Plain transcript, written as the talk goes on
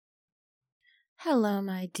Hello,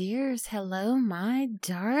 my dears. Hello, my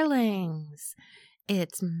darlings.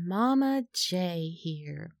 It's Mama J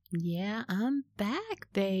here. Yeah, I'm back,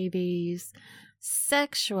 babies.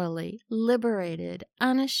 Sexually liberated,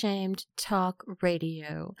 unashamed talk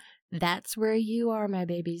radio. That's where you are, my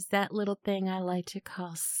babies. That little thing I like to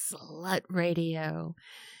call slut radio.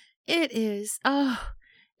 It is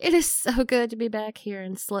so good to be back here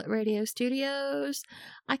in Slut Radio Studios.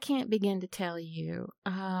 I can't begin to tell you.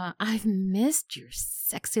 I've missed your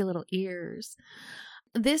sexy little ears.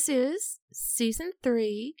 This is Season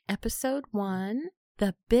 3, Episode 1,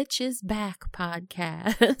 the Bitch is Back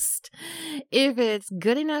podcast. If it's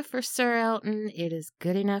good enough for Sir Elton, it is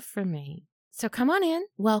good enough for me. So come on in.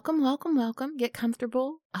 Welcome, welcome, welcome. Get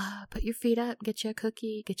comfortable. Put your feet up. Get you a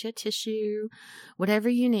cookie. Get you a tissue. Whatever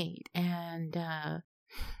you need. And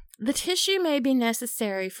the tissue may be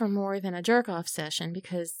necessary for more than a jerk-off session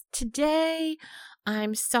because today,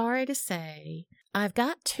 I'm sorry to say, I've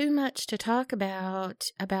got too much to talk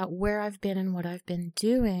about where I've been and what I've been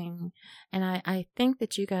doing, and I think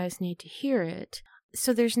that you guys need to hear it.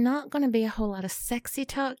 So there's not going to be a whole lot of sexy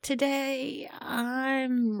talk today.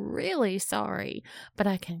 I'm really sorry, but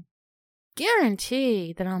I can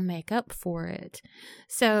guarantee that I'll make up for it.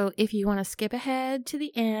 So if you want to skip ahead to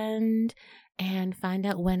the end and find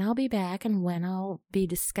out when I'll be back and when I'll be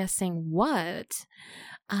discussing what,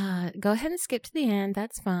 go ahead and skip to the end.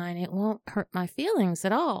 That's fine. It won't hurt my feelings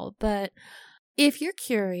at all. But if you're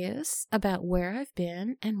curious about where I've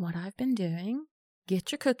been and what I've been doing,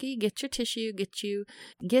 get your cookie, get your tissue, get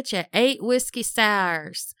your 8 whiskey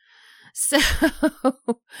sours. So,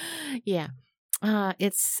 yeah, I'm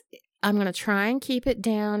going to try and keep it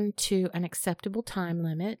down to an acceptable time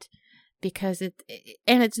limit because it's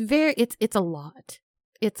a lot.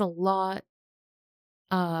 It's a lot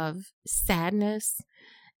of sadness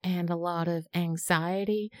and a lot of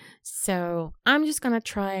anxiety. So I'm just going to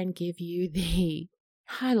try and give you the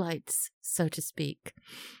highlights, so to speak.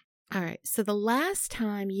 All right. So the last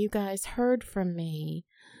time you guys heard from me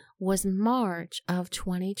was March of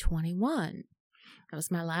 2021. That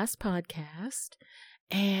was my last podcast.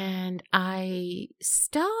 And I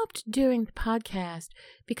stopped doing the podcast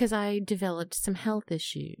because I developed some health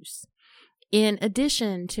issues. In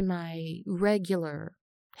addition to my regular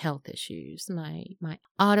health issues, my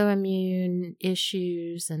autoimmune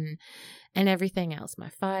issues and everything else, my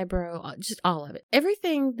fibro, just all of it.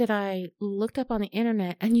 Everything that I looked up on the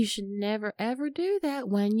internet, and you should never ever do that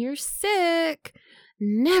when you're sick.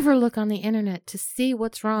 Never look on the internet to see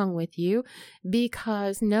what's wrong with you,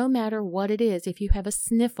 because no matter what it is, if you have a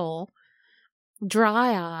sniffle,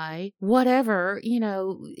 dry eye, whatever,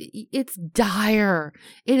 it's dire.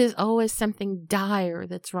 It is always something dire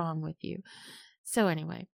that's wrong with you. So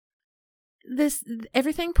anyway,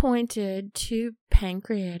 everything pointed to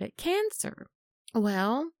pancreatic cancer.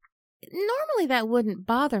 Well, normally that wouldn't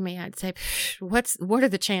bother me. I'd say, what are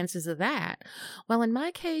the chances of that? Well, in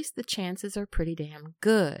my case, the chances are pretty damn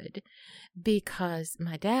good because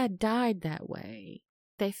my dad died that way.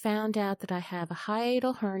 They found out that I have a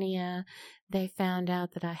hiatal hernia. They found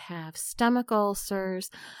out that I have stomach ulcers.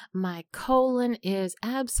 My colon is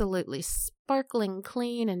absolutely sparkling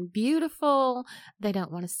clean and beautiful. They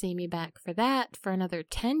don't want to see me back for that for another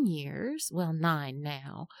 10 years. Well, 9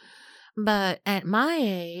 now. But at my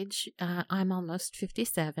age, I'm almost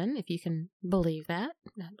 57, if you can believe that.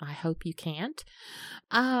 I hope you can't.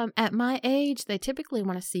 At my age, they typically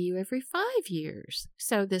want to see you every 5 years.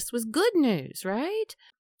 So this was good news, right?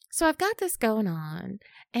 So I've got this going on.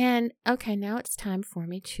 And okay, now it's time for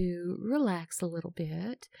me to relax a little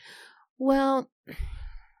bit. Well,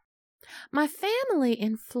 my family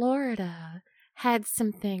in Florida had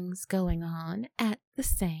some things going on at the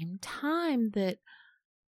same time that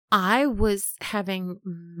I was having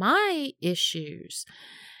my issues.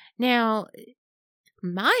 Now,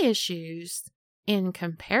 my issues in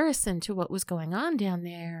comparison to what was going on down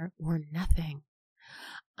there were nothing.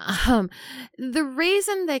 The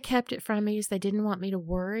reason they kept it from me is they didn't want me to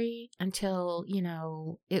worry until,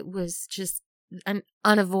 it was just an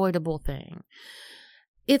unavoidable thing.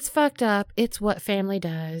 It's fucked up. It's what family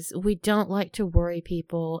does. We don't like to worry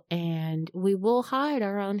people, and we will hide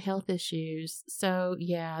our own health issues. So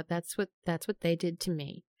yeah, that's what they did to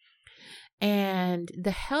me. And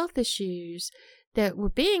the health issues that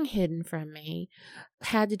were being hidden from me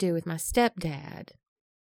had to do with my stepdad,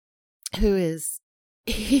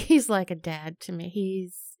 he's like a dad to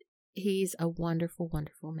me. He's a wonderful,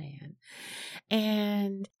 wonderful man.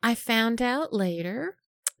 And I found out later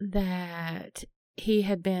that he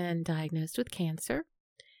had been diagnosed with cancer.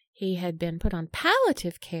 He had been put on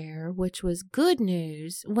palliative care, which was good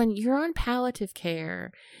news. When you're on palliative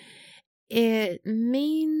care, It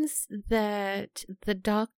means that the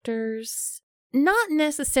doctors not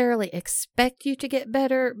necessarily expect you to get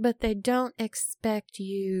better, but they don't expect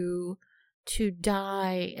you to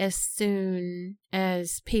die as soon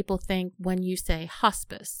as people think when you say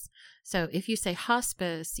hospice. So if you say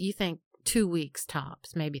hospice, you think 2 weeks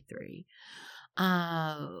tops, maybe 3.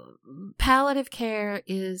 Palliative care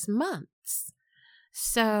is months.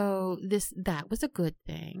 So that was a good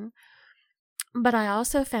thing. But I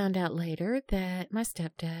also found out later that my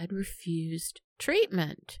stepdad refused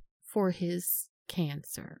treatment for his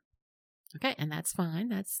cancer. Okay, and that's fine.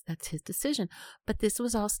 That's his decision. But this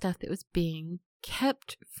was all stuff that was being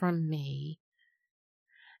kept from me.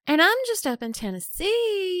 And I'm just up in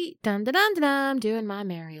Tennessee, dum-da-dum-da-dum, doing my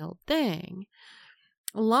merry old thing.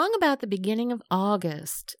 Long about the beginning of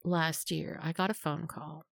August last year, I got a phone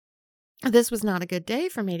call. This was not a good day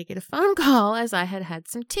for me to get a phone call, as I had had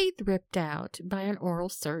some teeth ripped out by an oral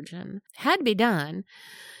surgeon. Had to be done.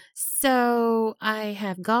 So I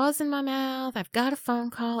have gauze in my mouth. I've got a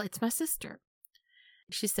phone call. It's my sister.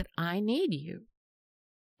 She said, I need you.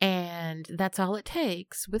 And that's all it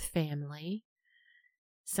takes with family.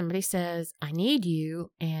 Somebody says, I need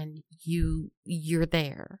you, and you're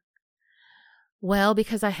there. Well,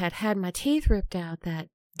 because I had had my teeth ripped out that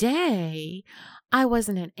day, I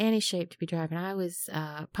wasn't in any shape to be driving. I was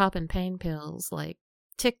popping pain pills like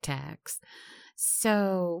Tic Tacs.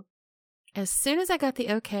 So as soon as I got the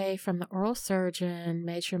okay from the oral surgeon,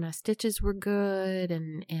 made sure my stitches were good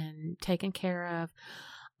and taken care of,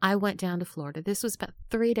 I went down to Florida. This was about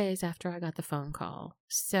 3 days after I got the phone call.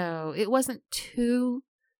 So it wasn't too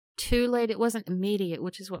late. It wasn't immediate,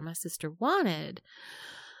 which is what my sister wanted.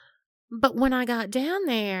 But when I got down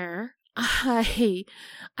there, I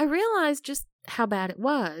realized just how bad it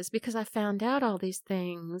was, because I found out all these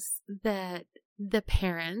things that the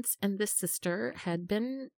parents and the sister had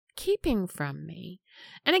been keeping from me.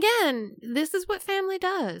 And again, this is what family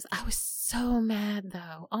does. I was so mad,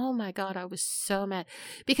 though. Oh my God, I was so mad,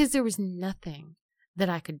 because there was nothing that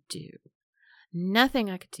I could do. Nothing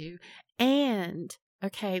I could do. And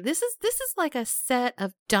okay, this is like a set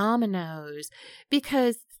of dominoes,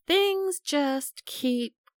 because things just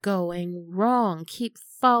keep going wrong, keep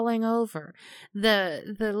falling over.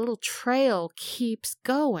 The little trail keeps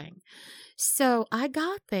going. So I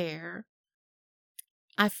got there.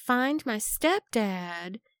 I find my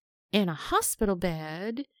stepdad in a hospital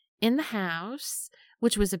bed in the house,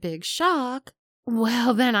 which was a big shock.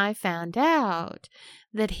 Well, then I found out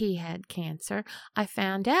that he had cancer. I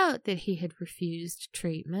found out that he had refused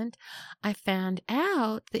treatment. I found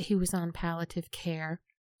out that he was on palliative care.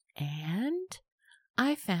 And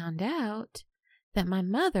I found out that my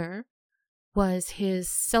mother was his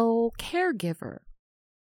sole caregiver.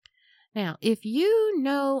 Now, if you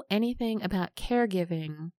know anything about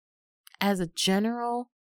caregiving as a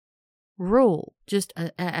general rule, just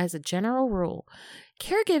as a general rule,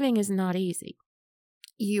 caregiving is not easy.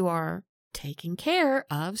 You are taking care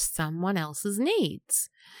of someone else's needs.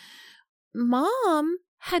 Mom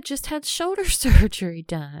had just had shoulder surgery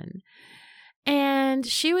done, and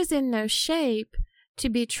she was in no shape to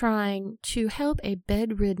be trying to help a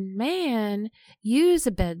bedridden man use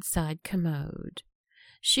a bedside commode.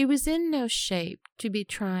 She was in no shape to be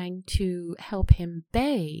trying to help him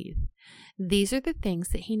bathe. These are the things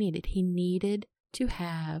that he needed. He needed to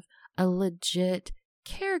have a legit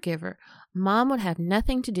caregiver. Mom would have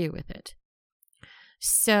nothing to do with it.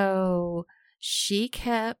 So she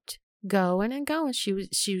kept going and going. She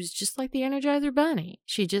was just like the Energizer Bunny.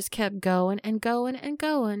 She just kept going and going and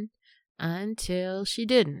going until she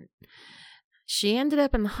didn't. She ended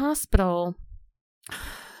up in the hospital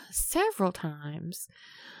several times.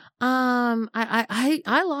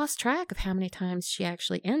 I lost track of how many times she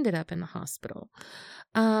actually ended up in the hospital.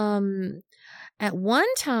 At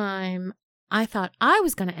one time, I thought I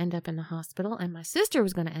was going to end up in the hospital and my sister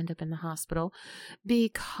was going to end up in the hospital,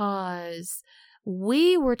 because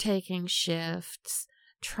we were taking shifts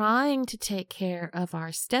trying to take care of our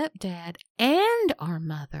stepdad and our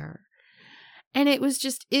mother. And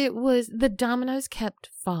the dominoes kept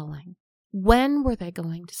falling. When were they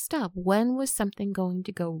going to stop? When was something going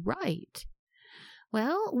to go right?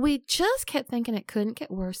 Well, we just kept thinking it couldn't get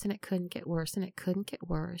worse, and it couldn't get worse, and it couldn't get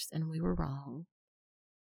worse, and we were wrong.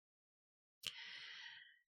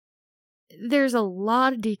 There's a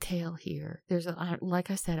lot of detail here. Like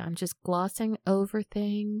I said, I'm just glossing over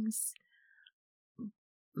things.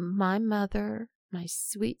 My mother, my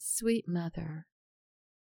sweet, sweet mother,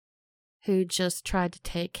 who just tried to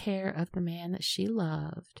take care of the man that she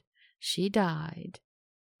loved, she died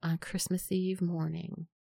on Christmas Eve morning.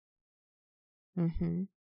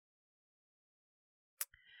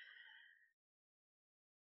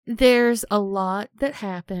 there's a lot that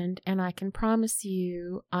happened, and I can promise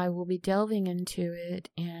you I will be delving into it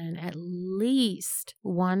in at least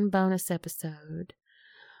one bonus episode,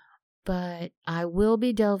 but I will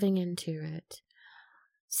be delving into it.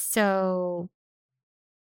 So,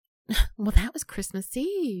 well, that was Christmas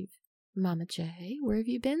Eve. Mama J, where have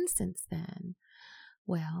you been since then?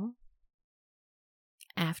 Well,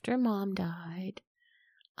 after Mom died,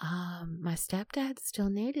 my stepdad still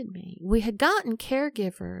needed me. We had gotten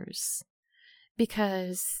caregivers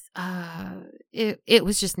because it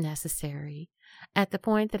was just necessary. At the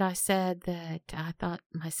point that I said that I thought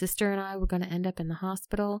my sister and I were going to end up in the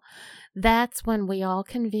hospital, that's when we all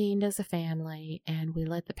convened as a family and we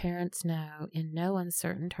let the parents know in no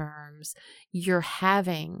uncertain terms, you're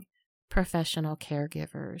having professional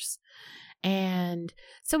caregivers. And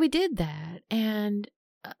so we did that. And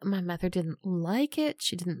my mother didn't like it.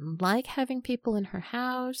 She didn't like having people in her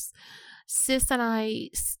house. Sis and I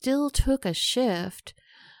still took a shift.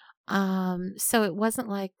 So it wasn't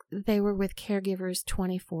like they were with caregivers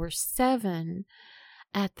 24/7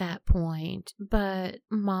 at that point, but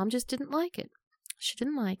Mom just didn't like it. She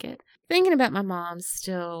didn't like it. Thinking about my mom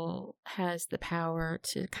still has the power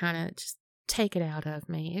to kind of just take it out of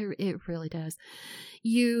me. It really does.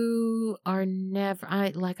 You are never,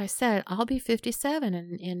 like I said, I'll be 57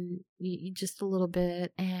 in just a little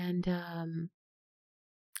bit, and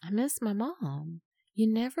I miss my mom. You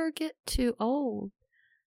never get too old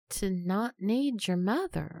to not need your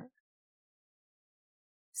mother.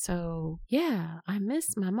 So, yeah, I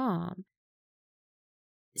miss my mom.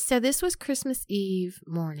 So this was Christmas Eve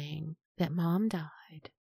morning that Mom died.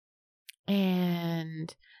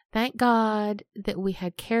 And thank God that we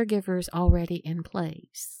had caregivers already in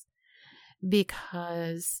place,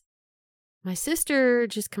 because my sister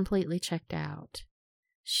just completely checked out.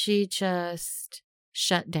 She just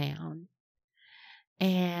shut down.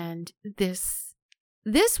 And this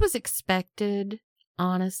was expected,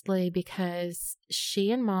 honestly, because she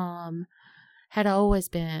and Mom had always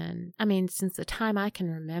been, since the time I can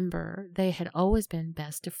remember, they had always been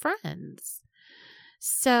best of friends.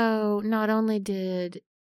 So not only did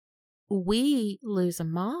we lose a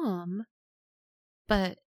mom,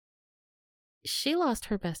 but she lost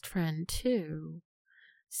her best friend too.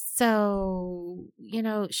 So,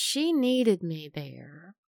 she needed me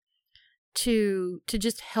there to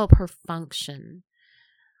just help her function.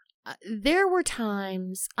 There were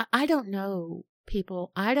times, I don't know,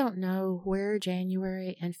 people, I don't know where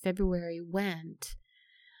January and February went.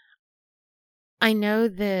 I know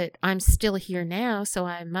that I'm still here now, so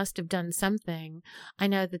I must have done something. I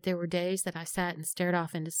know that there were days that I sat and stared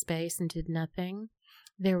off into space and did nothing.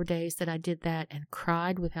 There were days that I did that and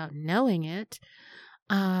cried without knowing it.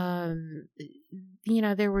 There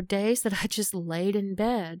were days that I just laid in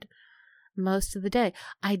bed most of the day.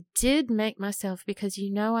 I did make myself, because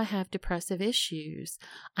I have depressive issues,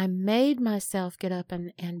 I made myself get up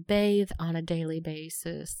and bathe on a daily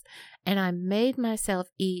basis, and I made myself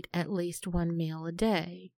eat at least one meal a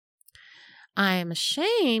day. I am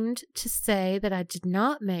ashamed to say that I did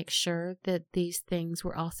not make sure that these things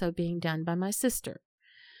were also being done by my sister.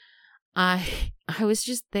 I was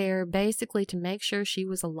just there basically to make sure she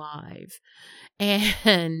was alive,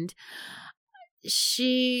 and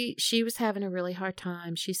she was having a really hard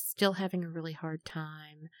time. She's still having a really hard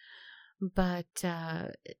time. But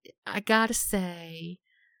I gotta say,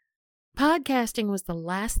 podcasting was the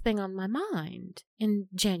last thing on my mind in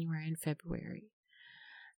January and February.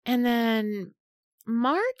 And then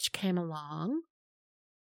March came along,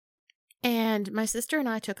 and my sister and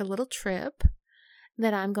I took a little trip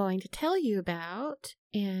that I'm going to tell you about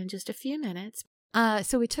in just a few minutes.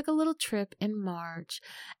 So we took a little trip in March,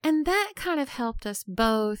 and that kind of helped us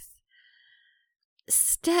both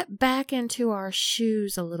step back into our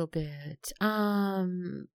shoes a little bit.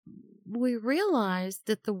 We realized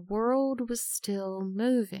that the world was still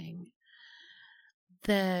moving,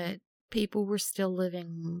 that people were still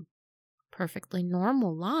living perfectly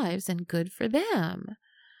normal lives, and good for them.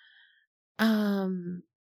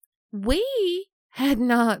 We had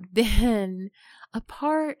not been a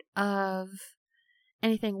part of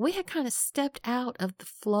anything. We had kind of stepped out of the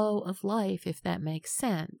flow of life, if that makes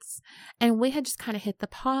sense. And we had just kind of hit the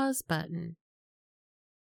pause button.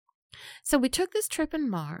 So we took this trip in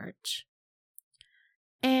March.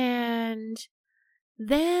 And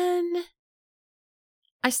then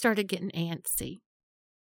I started getting antsy.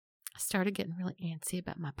 I started getting really antsy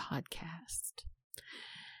about my podcast.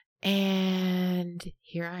 And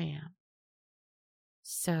here I am.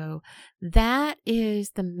 So that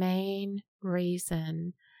is the main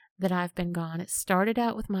reason that I've been gone. It started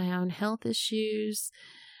out with my own health issues.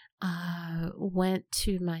 went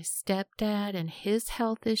to my stepdad and his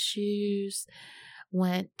health issues,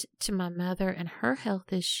 went to my mother and her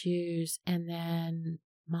health issues, and then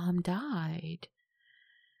Mom died.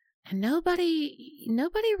 And nobody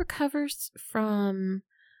recovers from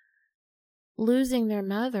losing their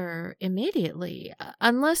mother immediately,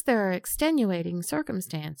 unless there are extenuating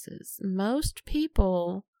circumstances. Most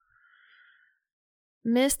people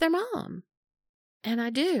miss their mom, and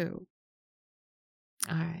I do.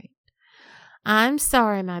 All right. I'm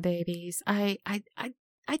sorry, my babies. I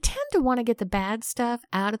tend to want to get the bad stuff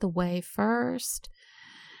out of the way first.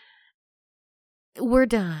 We're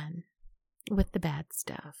done with the bad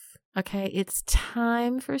stuff. Okay, it's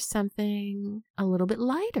time for something a little bit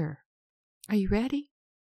lighter. Are you ready?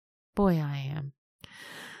 Boy, I am.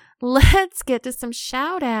 Let's get to some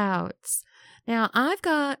shout outs. Now, I've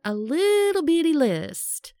got a little bitty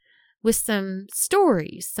list with some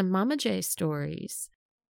stories, some Mama J stories.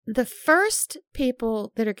 The first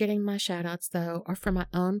people that are getting my shout outs, though, are for my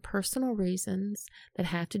own personal reasons that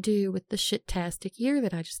have to do with the shit-tastic year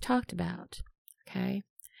that I just talked about. Okay?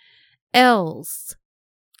 Els,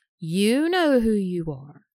 you know who you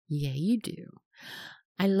are. Yeah, you do.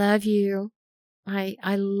 I love you. I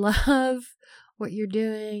love what you're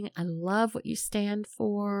doing. I love what you stand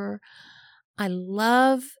for. I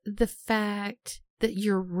love the fact that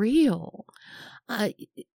you're real.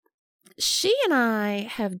 She and I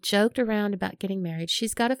have joked around about getting married.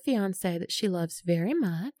 She's got a fiance that she loves very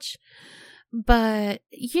much. But,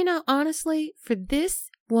 honestly, for this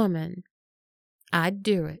woman, I'd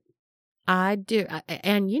do it. I do.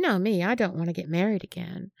 And you know me, I don't want to get married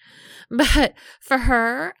again. But for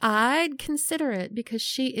her, I'd consider it because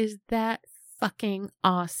she is that fucking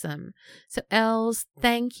awesome. So Els,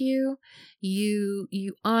 thank you. You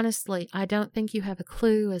honestly, I don't think you have a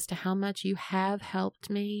clue as to how much you have helped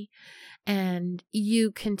me. And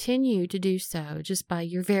you continue to do so just by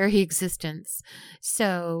your very existence.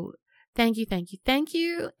 So thank you, thank you, thank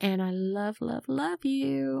you. And I love, love, love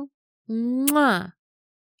you. Mwah.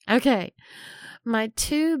 Okay, my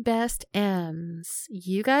two best M's.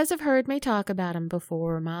 You guys have heard me talk about them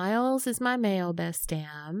before. Miles is my male best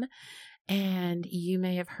M, and you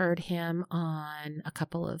may have heard him on a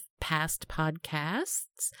couple of past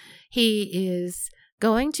podcasts. He is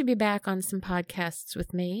going to be back on some podcasts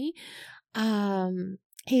with me.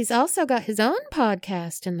 He's also got his own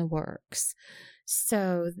podcast in the works.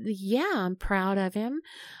 So, yeah, I'm proud of him.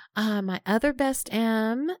 My other best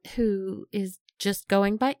M, who is just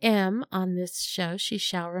going by M on this show, she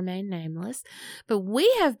shall remain nameless. But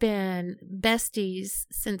we have been besties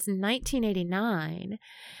since 1989,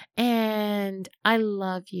 and I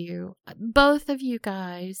love you. Both of you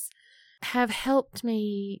guys have helped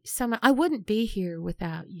me so much. I wouldn't be here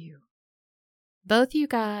without you. Both you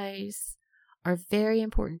guys are very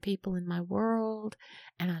important people in my world,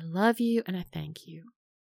 and I love you, and I thank you.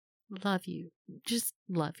 Love you. Just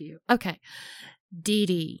love you. Okay. Dee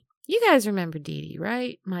Dee. You guys remember Dee Dee,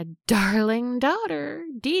 right? My darling daughter,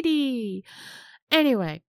 Dee Dee.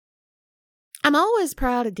 Anyway, I'm always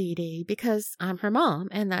proud of Dee Dee because I'm her mom,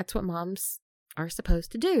 and that's what moms are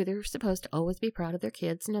supposed to do. They're supposed to always be proud of their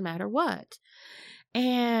kids no matter what.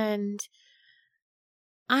 And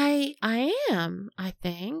I am, I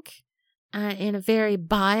think, in a very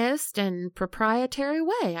biased and proprietary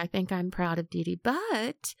way. I think I'm proud of Dee Dee,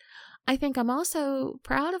 but I think I'm also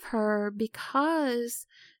proud of her because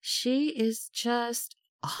she is just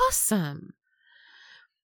awesome.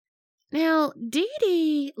 Now, Dee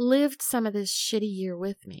Dee lived some of this shitty year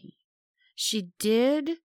with me. She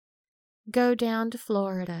did go down to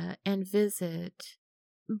Florida and visit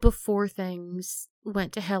before things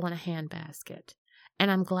went to hell in a handbasket. And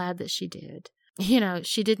I'm glad that she did.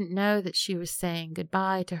 She didn't know that she was saying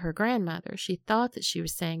goodbye to her grandmother. She thought that she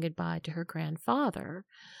was saying goodbye to her grandfather.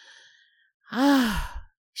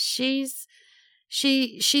 She's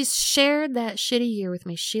shared that shitty year with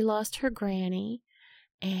me. She lost her granny,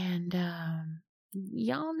 and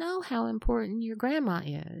y'all know how important your grandma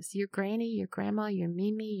is. Your granny, your grandma, your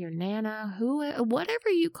Mimi, your Nana, whatever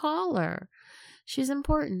you call her. She's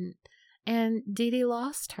important. And Dee Dee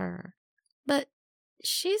lost her. But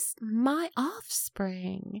she's my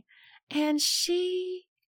offspring. And she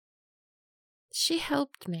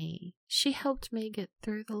helped me. She helped me get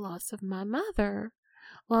through the loss of my mother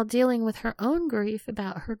while dealing with her own grief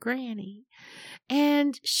about her granny.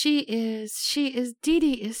 And Dee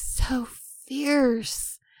Dee is so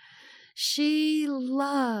fierce. She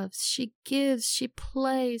loves, she gives, she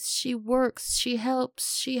plays, she works, she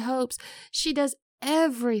helps, she hopes. She does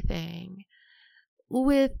everything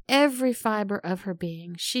with every fiber of her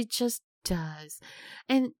being. She just does.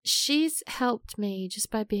 And she's helped me just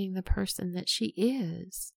by being the person that she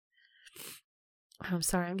is. I'm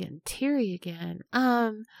sorry, I'm getting teary again.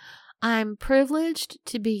 I'm privileged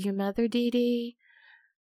to be your mother, Dee Dee,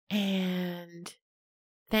 and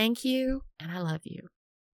thank you, and I love you.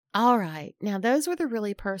 All right, now those were the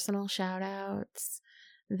really personal shout outs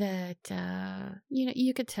that,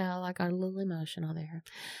 you could tell I got a little emotional there.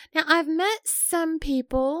 Now, I've met some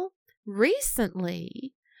people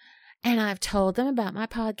recently, and I've told them about my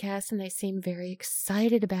podcast, and they seem very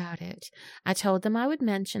excited about it. I told them I would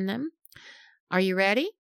mention them. Are you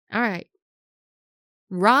ready? All right.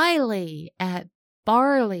 Riley at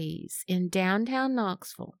Barley's in downtown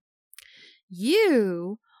Knoxville.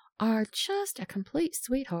 You are just a complete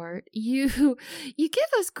sweetheart. You give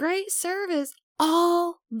us great service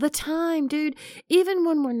all the time, dude. Even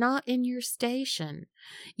when we're not in your station,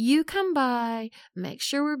 you come by, make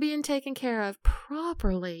sure we're being taken care of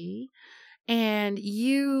properly, and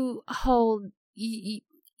you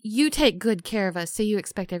take good care of us, so you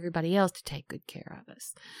expect everybody else to take good care of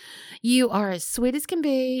us. You are as sweet as can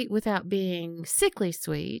be without being sickly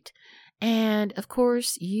sweet. And, of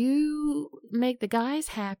course, you make the guys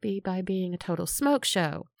happy by being a total smoke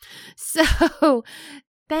show. So,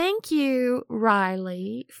 thank you,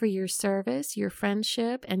 Riley, for your service, your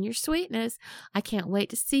friendship, and your sweetness. I can't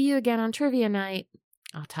wait to see you again on trivia night.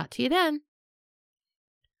 I'll talk to you then.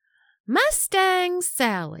 Mustang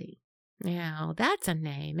Sally. Now, that's a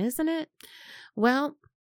name, isn't it? Well,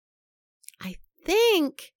 I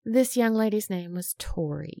think this young lady's name was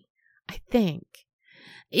Tori. I think.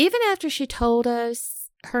 Even after she told us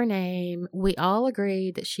her name, we all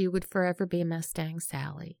agreed that she would forever be Mustang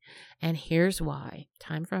Sally. And here's why.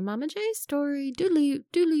 Time for a Mama J story. Doodly,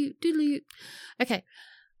 doodly, doodly. Okay,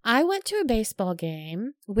 I went to a baseball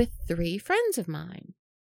game with 3 friends of mine.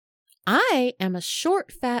 I am a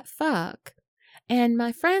short, fat fuck, and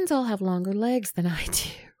my friends all have longer legs than I do.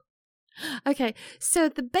 Okay, so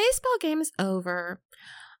the baseball game is over,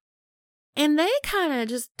 and they kind of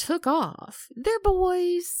just took off. They're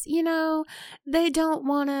boys, they don't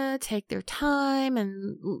want to take their time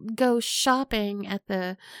and go shopping at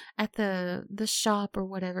the shop or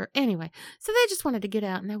whatever. Anyway, so they just wanted to get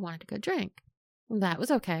out and they wanted to go drink. That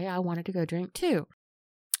was okay. I wanted to go drink too.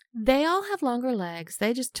 They all have longer legs.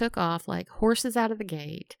 They just took off like horses out of the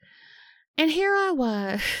gate. And here I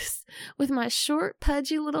was with my short,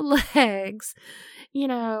 pudgy little legs,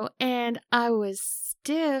 and I was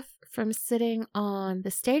stiff from sitting on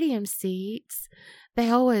the stadium seats. They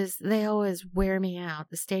always wear me out.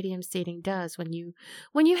 The stadium seating does. When you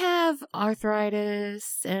have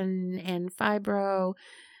arthritis and fibro,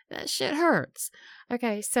 that shit hurts.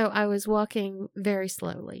 Okay, so I was walking very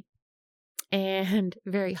slowly and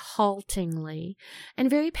very haltingly and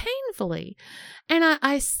very painfully. And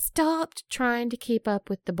I stopped trying to keep up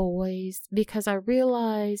with the boys because I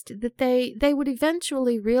realized that they would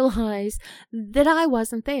eventually realize that I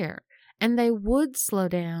wasn't there, and they would slow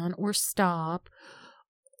down or stop.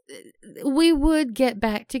 We would get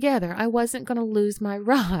back together. I wasn't going to lose my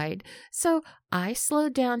ride. So I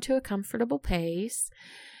slowed down to a comfortable pace.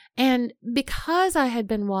 And because I had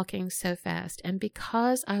been walking so fast and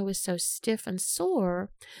because I was so stiff and sore,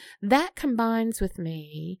 that combines with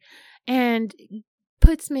me and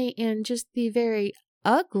puts me in just the very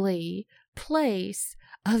ugly place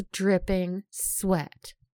of dripping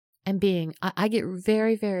sweat and I get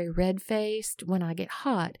very, very red-faced when I get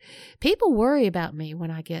hot. People worry about me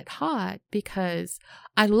when I get hot because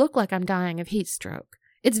I look like I'm dying of heat stroke.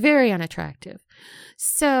 It's very unattractive.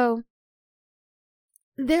 So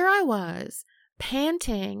there I was,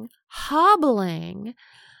 panting, hobbling,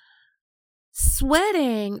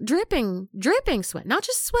 sweating, dripping sweat, not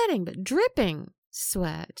just sweating, but dripping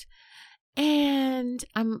sweat. And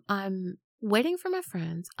I'm waiting for my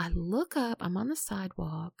friends. I look up, I'm on the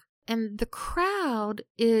sidewalk, and the crowd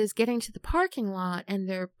is getting to the parking lot, and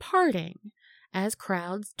they're parting, as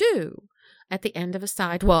crowds do at the end of a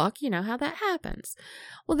sidewalk. You know how that happens.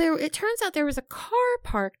 Well, it turns out there was a car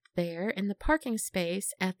parked there in the parking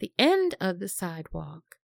space at the end of the sidewalk.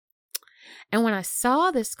 And when I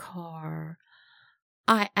saw this car,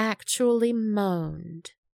 I actually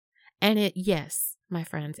moaned. And yes, my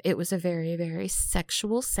friends, it was a very, very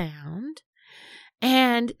sexual sound.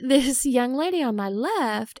 And this young lady on my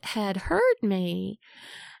left had heard me,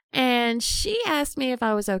 and she asked me if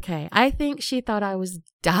I was okay. I think she thought I was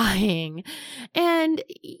dying. And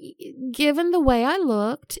given the way I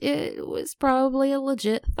looked, it was probably a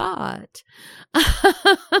legit thought.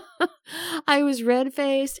 I I was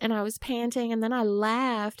red-faced and I was panting, and then I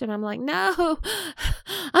laughed and I'm like, no,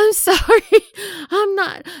 I'm sorry. I'm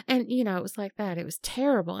not. And, it was like that. It was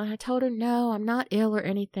terrible. And I told her, no, I'm not ill or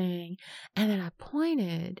anything. And then I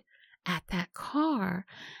pointed at that car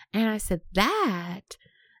and I said, that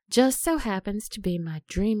just so happens to be my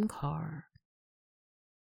dream car.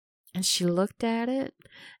 And she looked at it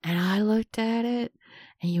and I looked at it.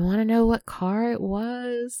 And you want to know what car it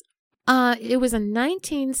was? It was a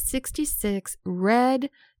 1966 red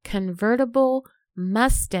convertible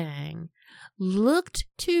Mustang. Looked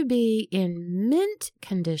to be in mint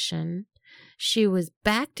condition. She was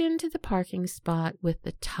backed into the parking spot with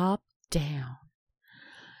the top down.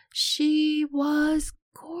 She was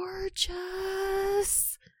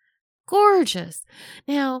gorgeous. Gorgeous.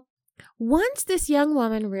 Now, once this young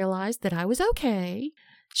woman realized that I was okay,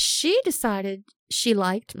 she decided she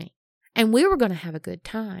liked me and we were going to have a good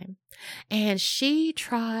time. And she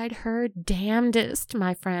tried her damnedest,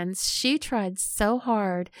 my friends. She tried so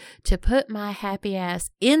hard to put my happy ass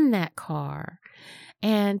in that car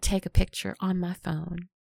and take a picture on my phone.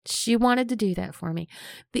 She wanted to do that for me.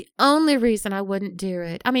 The only reason I wouldn't do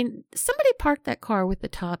it, somebody parked that car with the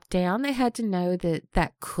top down. They had to know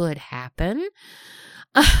that could happen.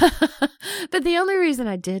 But the only reason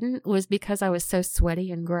I didn't was because I was so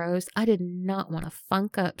sweaty and gross. I did not want to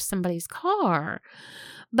funk up somebody's car.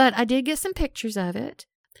 But I did get some pictures of it.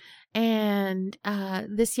 And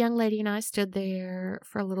this young lady and I stood there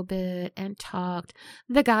for a little bit and talked.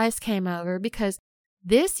 The guys came over because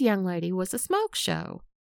this young lady was a smoke show.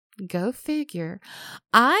 Go figure.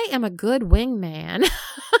 I am a good wingman.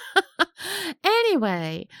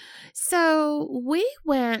 Anyway, so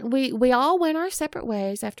we all went our separate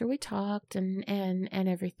ways after we talked and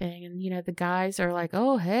everything. And, the guys are like,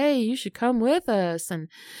 oh, hey, you should come with us. And,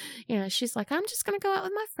 she's like, I'm just going to go out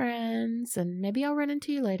with my friends and maybe I'll run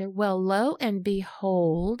into you later. Well, lo and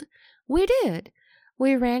behold, we did.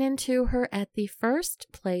 We ran into her at the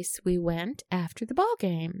first place we went after the ball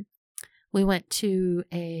game. We went to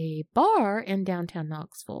a bar in downtown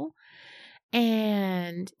Knoxville,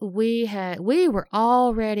 and we were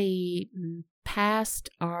already past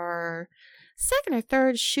our second or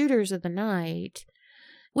third shooters of the night.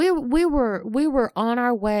 We were on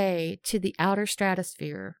our way to the outer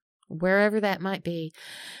stratosphere, wherever that might be.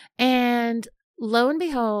 And lo and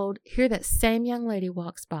behold, here that same young lady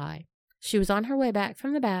walks by. She was on her way back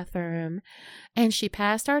from the bathroom, and she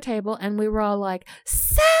passed our table, and we were all like,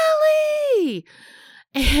 Sally!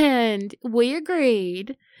 And we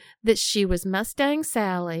agreed that she was Mustang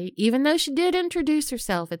Sally, even though she did introduce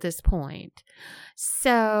herself at this point.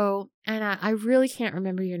 So, and I really can't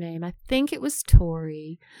remember your name. I think it was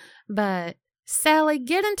Tori, but Sally,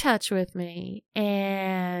 get in touch with me.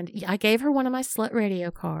 And I gave her one of my Slut Radio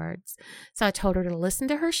cards. So I told her to listen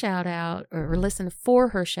to her shout out, or listen for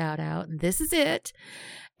her shout out. And this is it.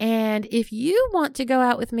 And if you want to go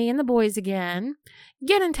out with me and the boys again,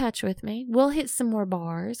 get in touch with me. We'll hit some more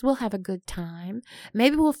bars. We'll have a good time.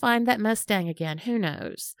 Maybe we'll find that Mustang again. Who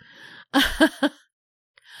knows?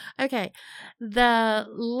 Okay. The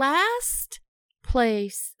last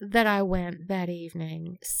place that I went that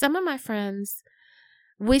evening, some of my friends,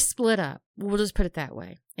 we split up. We'll just put it that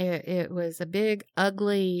way. It was a big,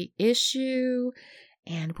 ugly issue,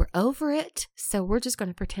 and we're over it. So we're just going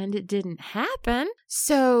to pretend it didn't happen.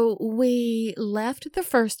 So we left the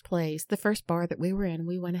first place, the first bar that we were in.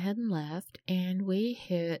 We went ahead and left, and we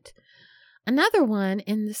hit another one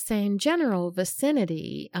in the same general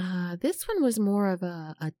vicinity. This one was more of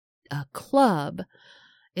a club,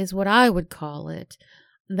 is what I would call it,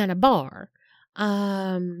 than a bar.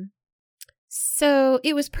 So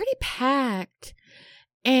it was pretty packed,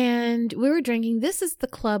 and we were drinking. This is the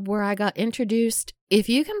club where I got introduced. If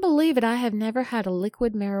you can believe it, I have never had a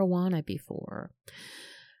liquid marijuana before.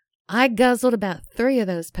 I guzzled about 3 of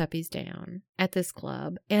those puppies down at this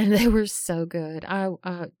club, and they were so good. I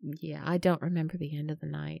don't remember the end of the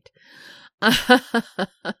night.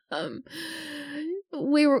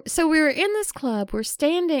 We were in this club.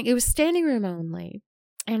 It was standing room only.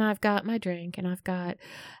 And I've got my drink, and I've got,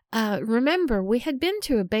 remember, we had been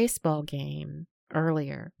to a baseball game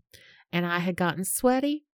earlier, and I had gotten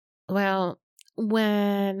sweaty. Well,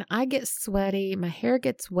 when I get sweaty, my hair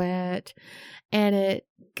gets wet, and it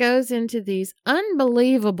goes into these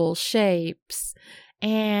unbelievable shapes.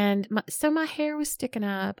 And so my hair was sticking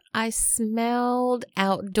up. I smelled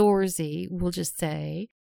outdoorsy, we'll just say.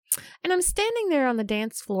 And I'm standing there on the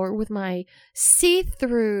dance floor with my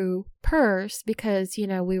see-through purse because,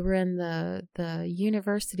 we were in the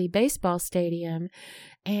university baseball stadium,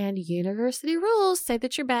 and university rules say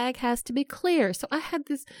that your bag has to be clear. So I had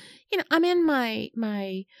this, I'm in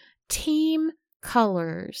my team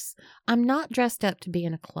colors. I'm not dressed up to be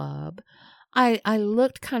in a club. I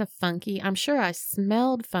looked kind of funky. I'm sure I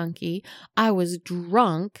smelled funky. I was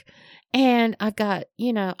drunk, and I've got,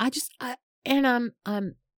 I'm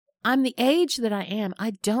the age that I am.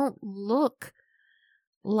 I don't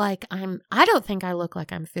think I look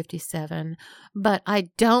like I'm 57, but I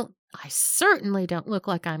certainly don't look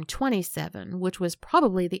like I'm 27, which was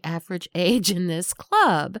probably the average age in this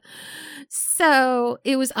club. So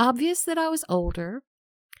it was obvious that I was older.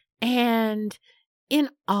 And in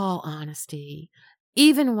all honesty,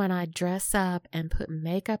 even when I dress up and put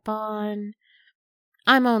makeup on,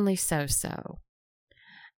 I'm only so-so.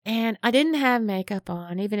 And I didn't have makeup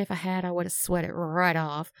on. Even if I had, I would have sweated right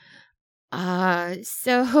off.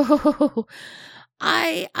 So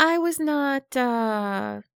I was not,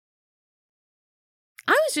 I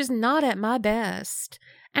was just not at my best.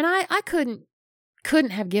 And I couldn't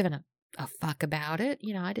have given a fuck about it.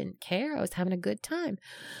 I didn't care. I was having a good time.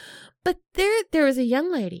 But there was a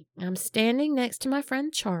young lady. I'm standing next to my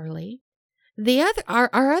friend Charlie. Our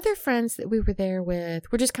other friends that we were there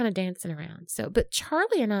with were just kind of dancing around. But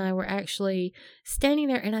Charlie and I were actually standing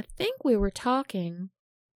there, and I think we were talking.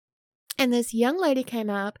 And this young lady came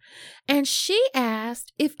up, and she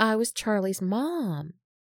asked if I was Charlie's mom.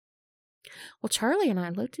 Well, Charlie and I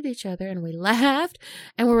looked at each other and we laughed,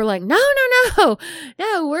 and we were like, no,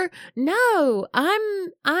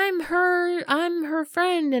 I'm her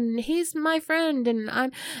friend, and he's my friend,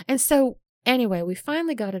 and so anyway, we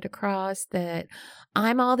finally got it across that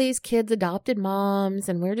I'm all these kids' adopted moms,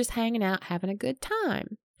 and we're just hanging out, having a good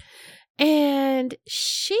time. And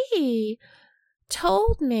she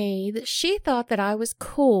told me that she thought that I was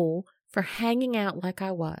cool for hanging out like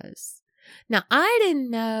I was. Now, I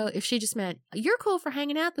didn't know if she just meant, you're cool for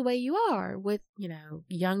hanging out the way you are with,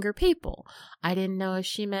 younger people. I didn't know if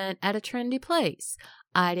she meant at a trendy place.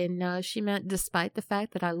 I didn't know if she meant despite the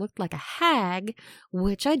fact that I looked like a hag,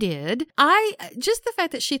 which I did. Just the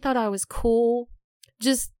fact that she thought I was cool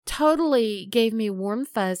just totally gave me warm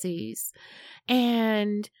fuzzies.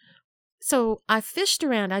 And so I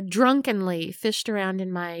drunkenly fished around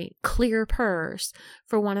in my clear purse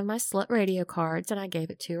for one of my slut radio cards, and I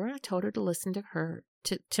gave it to her. I told her to listen to her,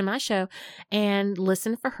 to my show, and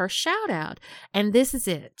listen for her shout out. And this is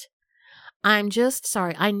it. I'm just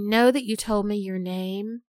sorry. I know that you told me your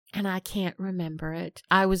name, and I can't remember it.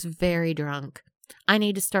 I was very drunk. I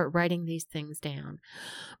need to start writing these things down.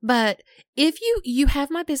 But if you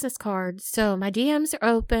have my business card, so my DMs are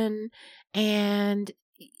open, and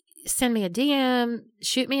send me a DM,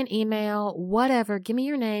 shoot me an email, whatever. Give me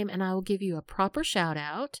your name and I will give you a proper shout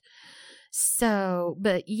out. So,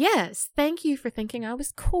 but yes, thank you for thinking I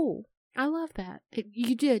was cool. I love that.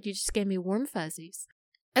 You did. You just gave me warm fuzzies.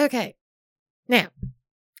 Okay. Now,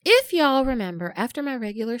 if y'all remember, after my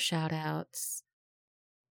regular shout outs,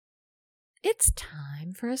 it's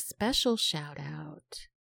time for a special shout out.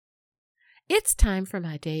 It's time for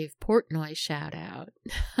my Dave Portnoy shout out.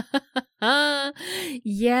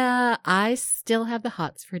 Yeah, I still have the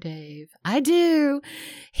hots for Dave. I do.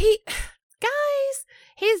 He's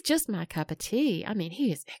just my cup of tea. I mean,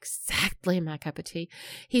 he is exactly my cup of tea.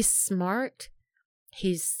 He's smart.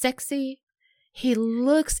 He's sexy. He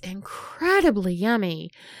looks incredibly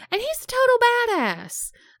yummy. And he's a total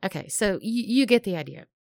badass. Okay, so you get the idea.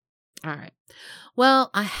 All right. Well,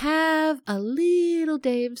 I have a little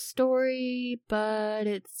Dave story, but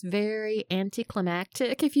it's very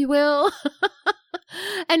anticlimactic, if you will.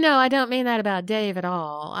 And no, I don't mean that about Dave at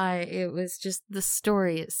all. It was just the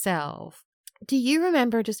story itself. Do you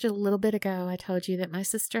remember just a little bit ago I told you that my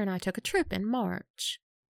sister and I took a trip in March?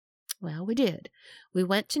 Well, we did. We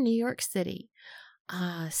went to New York City.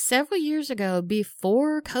 Several years ago,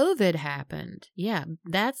 before COVID happened. Yeah,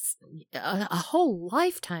 that's a whole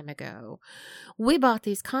lifetime ago. We bought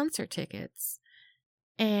these concert tickets,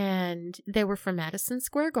 and they were from Madison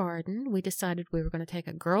Square Garden. We decided we were going to take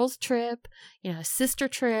a girls' trip, a sister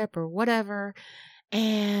trip or whatever,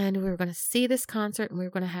 and we were going to see this concert, and we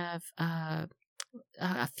were going to have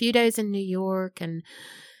a few days in New York, and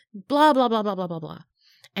blah, blah, blah, blah, blah, blah, blah.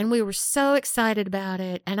 And we were so excited about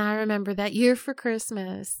it. And I remember that year for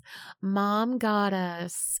Christmas, Mom got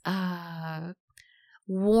us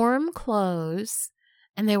warm clothes,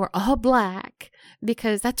 and they were all black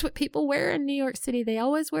because that's what people wear in New York City. They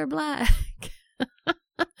always wear black.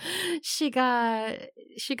 She got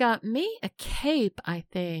me a cape, I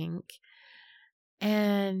think.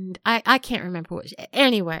 And I can't remember what.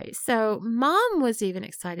 Anyway, so Mom was even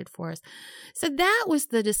excited for us. So that was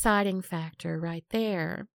the deciding factor right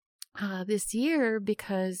there this year,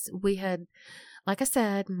 because we had, like I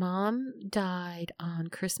said, Mom died on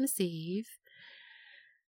Christmas Eve.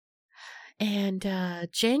 And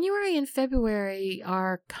January and February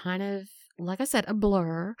are kind of, like I said, a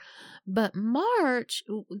blur. But March,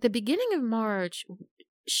 the beginning of March,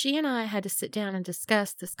 she and I had to sit down and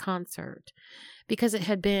discuss this concert because it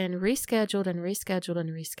had been rescheduled and rescheduled and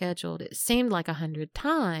rescheduled. It seemed like 100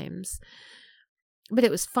 times, but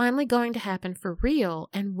it was finally going to happen for real.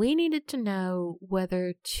 And we needed to know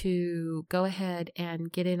whether to go ahead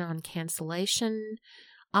and get in on cancellation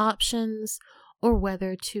options or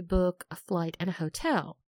whether to book a flight and a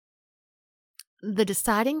hotel. The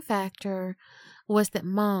deciding factor was that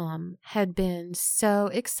Mom had been so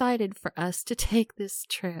excited for us to take this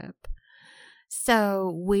trip.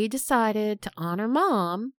 So we decided to honor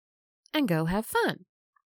Mom and go have fun.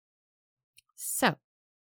 So,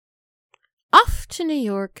 off to New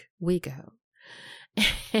York we go.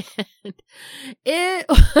 And it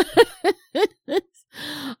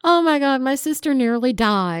oh my God, my sister nearly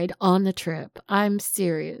died on the trip. I'm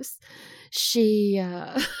serious. She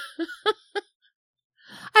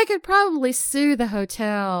I could probably sue the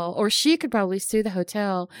hotel, or she could probably sue the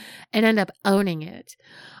hotel and end up owning it.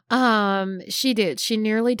 She did. She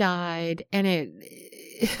nearly died, and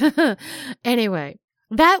it anyway,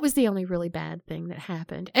 that was the only really bad thing that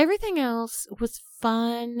happened. Everything else was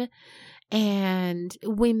fun, and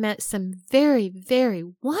we met some very, very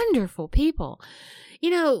wonderful people. You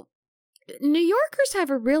know, New Yorkers have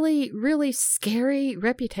a really, really scary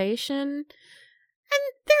reputation. And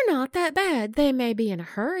they're not that bad. They may be in a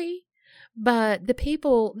hurry, but the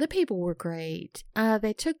people were great.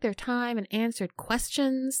 They took their time and answered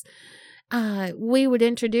questions. We would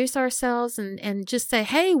introduce ourselves and just say,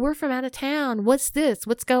 "Hey, we're from out of town. What's this?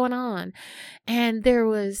 What's going on?" And there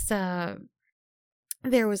was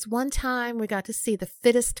one time we got to see the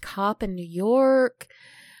fittest cop in New York.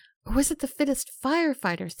 Or was it the fittest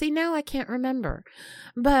firefighter? See, now I can't remember.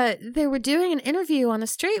 But they were doing an interview on the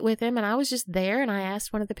street with him, and I was just there, and I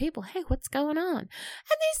asked one of the people, "Hey, what's going on?" And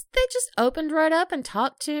they just opened right up and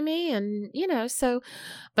talked to me, and, so.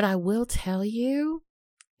 But I will tell you,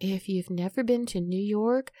 if you've never been to New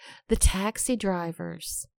York, the taxi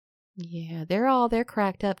drivers, yeah, they're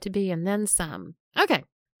cracked up to be, and then some. Okay,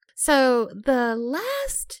 so the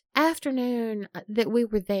last afternoon that we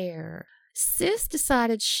were there, Sis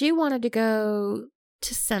decided she wanted to go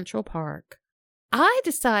to Central Park. I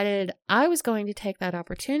decided I was going to take that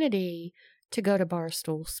opportunity to go to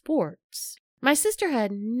Barstool Sports. My sister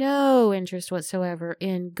had no interest whatsoever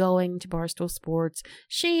in going to Barstool Sports.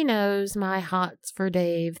 She knows my Hots for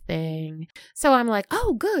Dave thing. So I'm like,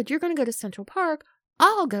 "Oh, good, you're going to go to Central Park.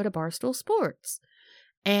 I'll go to Barstool Sports."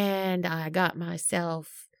 And I got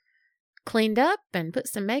myself cleaned up and put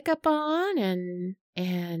some makeup on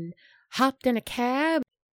and hopped in a cab.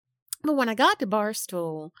 But when I got to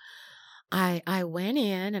Barstool, I went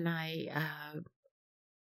in and I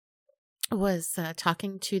was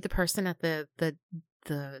talking to the person at the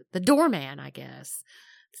doorman, I guess.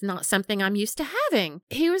 It's not something I'm used to having.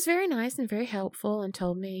 He was very nice and very helpful and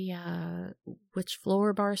told me which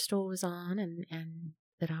floor Barstool was on and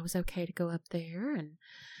that I was okay to go up there. And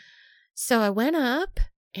so I went up,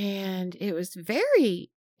 and it was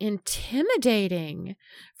very intimidating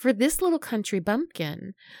for this little country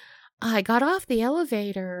bumpkin. I got off the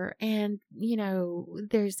elevator, and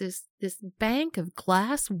there's this bank of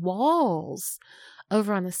glass walls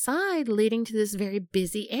over on the side leading to this very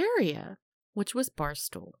busy area, which was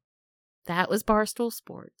Barstool. That was Barstool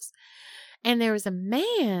Sports. And there was a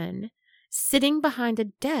man sitting behind a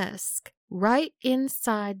desk right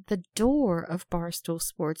inside the door of Barstool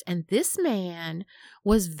Sports, and this man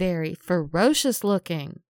was very ferocious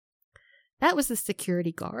looking. That was the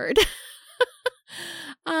security guard.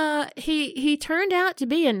 He turned out to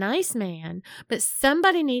be a nice man, but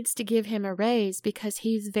somebody needs to give him a raise because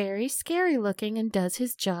he's very scary looking and does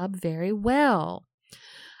his job very well.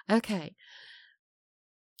 Okay.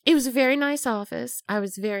 It was a very nice office. I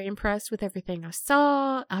was very impressed with everything I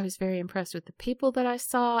saw. I was very impressed with the people that I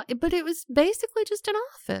saw, but it was basically just an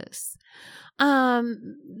office.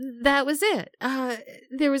 That was it.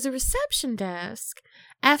 There was a reception desk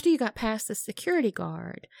after you got past the security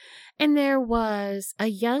guard, and there was a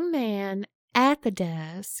young man at the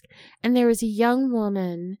desk, and there was a young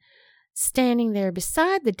woman standing there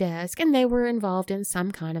beside the desk, and they were involved in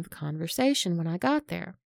some kind of conversation when I got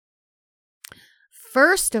there.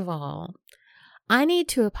 First of all, I need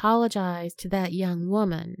to apologize to that young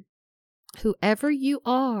woman, whoever you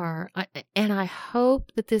are, and I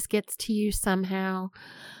hope that this gets to you somehow.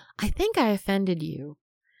 I think I offended you,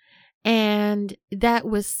 and that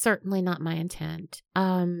was certainly not my intent.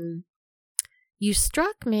 You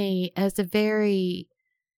struck me as a very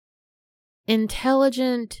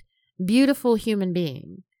intelligent, beautiful human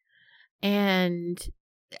being. And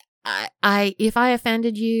if I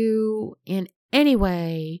offended you in any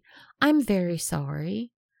way, I'm very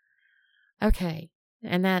sorry. Okay.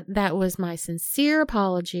 And that was my sincere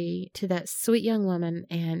apology to that sweet young woman,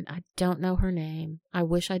 and I don't know her name. I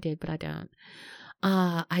wish I did, but I don't.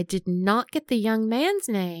 I did not get the young man's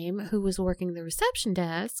name who was working the reception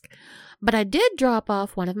desk, but I did drop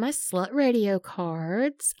off one of my Slut Radio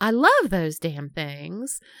cards. I love those damn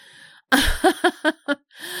things.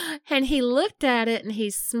 And he looked at it and he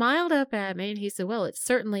smiled up at me and he said, well, it's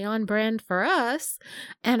certainly on brand for us.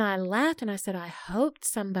 And I laughed and I said, I hoped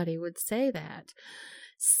somebody would say that.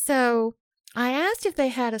 So I asked if they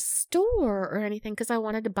had a store or anything because I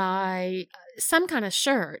wanted to buy some kind of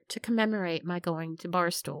shirt to commemorate my going to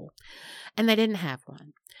Barstool. And they didn't have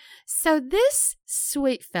one. So this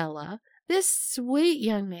sweet fella, this sweet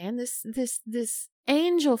young man, this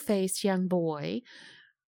angel-faced young boy,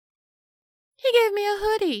 he gave me a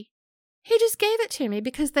hoodie. He just gave it to me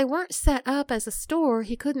because they weren't set up as a store.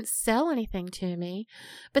 He couldn't sell anything to me,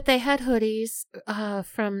 but they had hoodies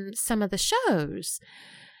from some of the shows.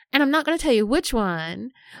 And I'm not going to tell you which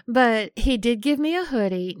one, but he did give me a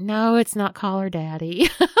hoodie. No, it's not Caller Daddy.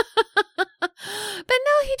 But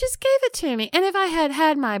no, he just gave it to me. And if I had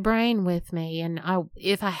had my brain with me and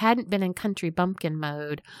if I hadn't been in country bumpkin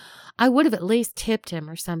mode, I would have at least tipped him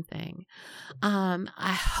or something. I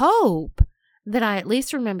hope that I at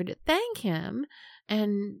least remembered to thank him.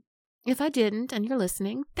 And if I didn't, and you're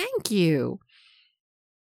listening, thank you.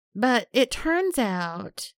 But it turns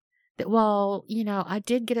out that while, I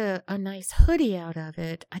did get a nice hoodie out of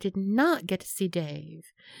it, I did not get to see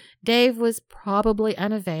Dave. Dave was probably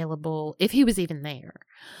unavailable, if he was even there.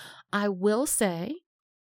 I will say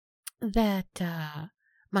that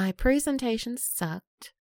my presentation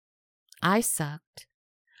sucked. I sucked.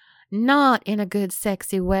 Not in a good,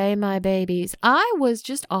 sexy way, my babies. I was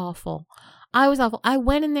just awful. I was awful. I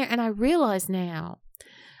went in there and I realize now,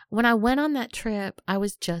 when I went on that trip, I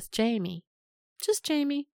was just Jamie. Just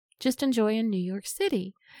Jamie. Just enjoying New York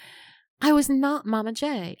City. I was not Mama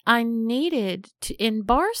J. I needed to, in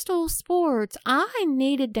Barstool Sports, I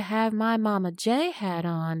needed to have my Mama J hat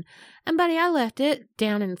on. And buddy, I left it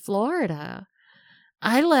down in Florida.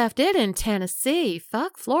 I left it in Tennessee.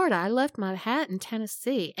 Fuck Florida. I left my hat in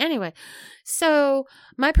Tennessee. Anyway, so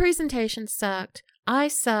my presentation sucked. I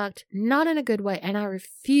sucked, not in a good way. And I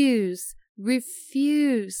refuse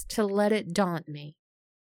to let it daunt me.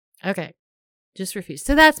 Okay. Just refuse.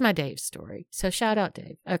 So that's my Dave story. So shout out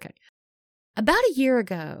Dave. Okay. About a year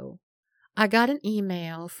ago, I got an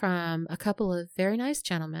email from a couple of very nice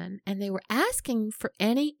gentlemen, and they were asking for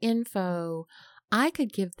any info I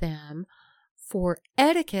could give them for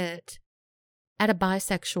etiquette at a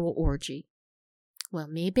bisexual orgy. Well,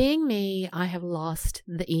 me being me, I have lost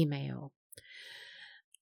the email.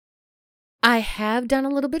 I have done a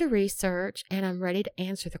little bit of research, and I'm ready to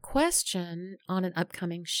answer the question on an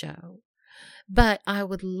upcoming show. But I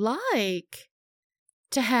would like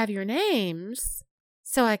to have your names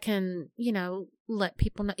so I can, let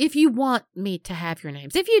people know. If you want me to have your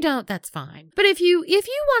names. If you don't, that's fine. But if you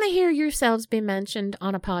want to hear yourselves be mentioned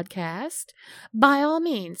on a podcast, by all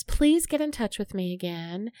means, please get in touch with me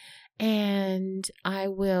again, and I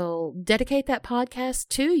will dedicate that podcast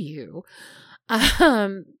to you.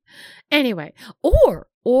 Anyway,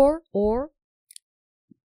 or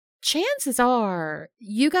chances are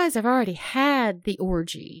you guys have already had the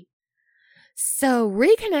orgy. So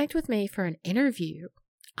reconnect with me for an interview.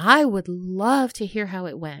 I would love to hear how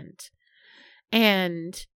it went.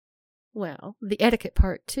 And, well, the etiquette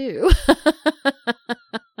part too.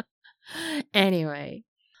 Anyway,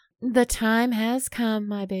 the time has come,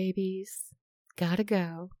 my babies. Gotta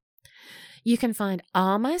go. You can find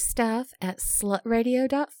all my stuff at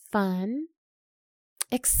slutradio.fun,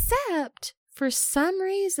 except for some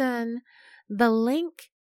reason, the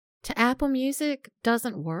link to Apple Music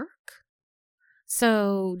doesn't work.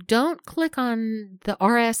 So don't click on the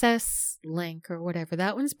RSS link or whatever.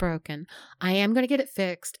 That one's broken. I am going to get it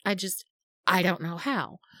fixed. I don't know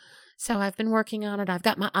how. So I've been working on it. I've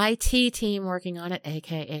got my IT team working on it,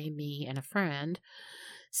 aka me and a friend.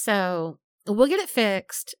 So we'll get it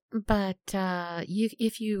fixed. But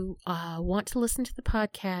if you want to listen to the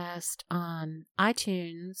podcast on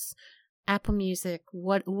iTunes, Apple Music,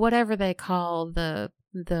 whatever they call the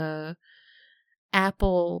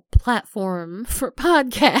Apple platform for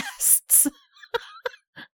podcasts.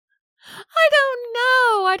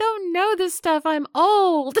 I don't know this stuff. I'm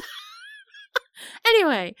old.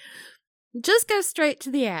 Anyway, just go straight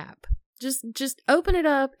to the app. Just open it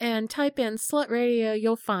up and type in Slut Radio.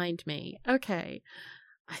 You'll find me. Okay.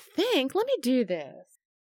 Let me do this.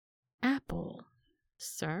 Apple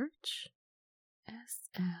Search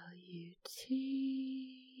SLUTRADIO,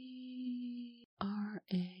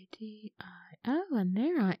 and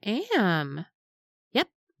there I am. Yep.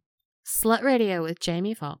 Slut Radio with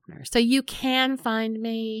Jamie Faulkner. So you can find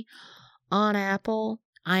me on Apple.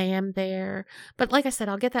 I am there. But like I said,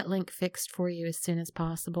 I'll get that link fixed for you as soon as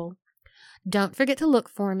possible. Don't forget to look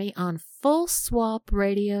for me on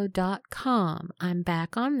FullSwapRadio.com. I'm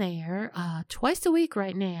back on there twice a week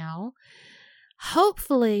right now.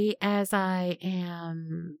 Hopefully, as I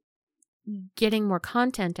am getting more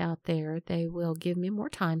content out there, they will give me more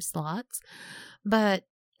time slots. But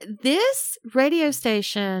this radio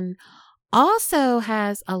station also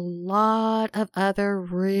has a lot of other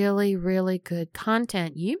really, really good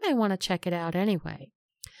content. You may want to check it out anyway.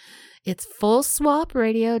 It's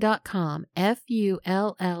FullSwapRadio.com,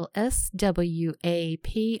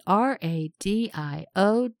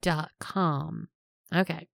 FullSwapRadio.com.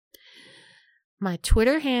 Okay. My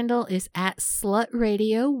Twitter handle is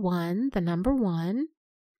 @SlutRadio1, the number 1.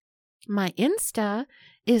 My Insta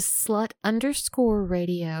is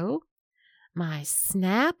slut_radio. My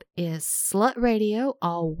Snap is Slut Radio,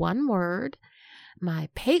 all one word. My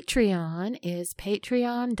Patreon is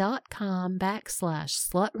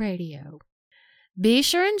patreon.com/slutradio. Be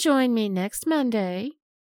sure and join me next Monday.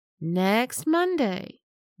 Monday.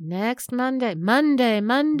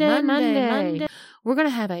 We're going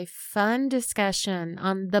to have a fun discussion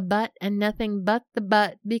on the butt and nothing but the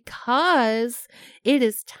butt, because it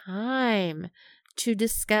is time to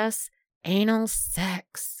discuss anal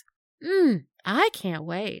sex. I can't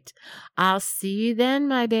wait. I'll see you then,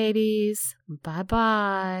 my babies.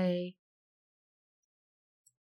 Bye-bye.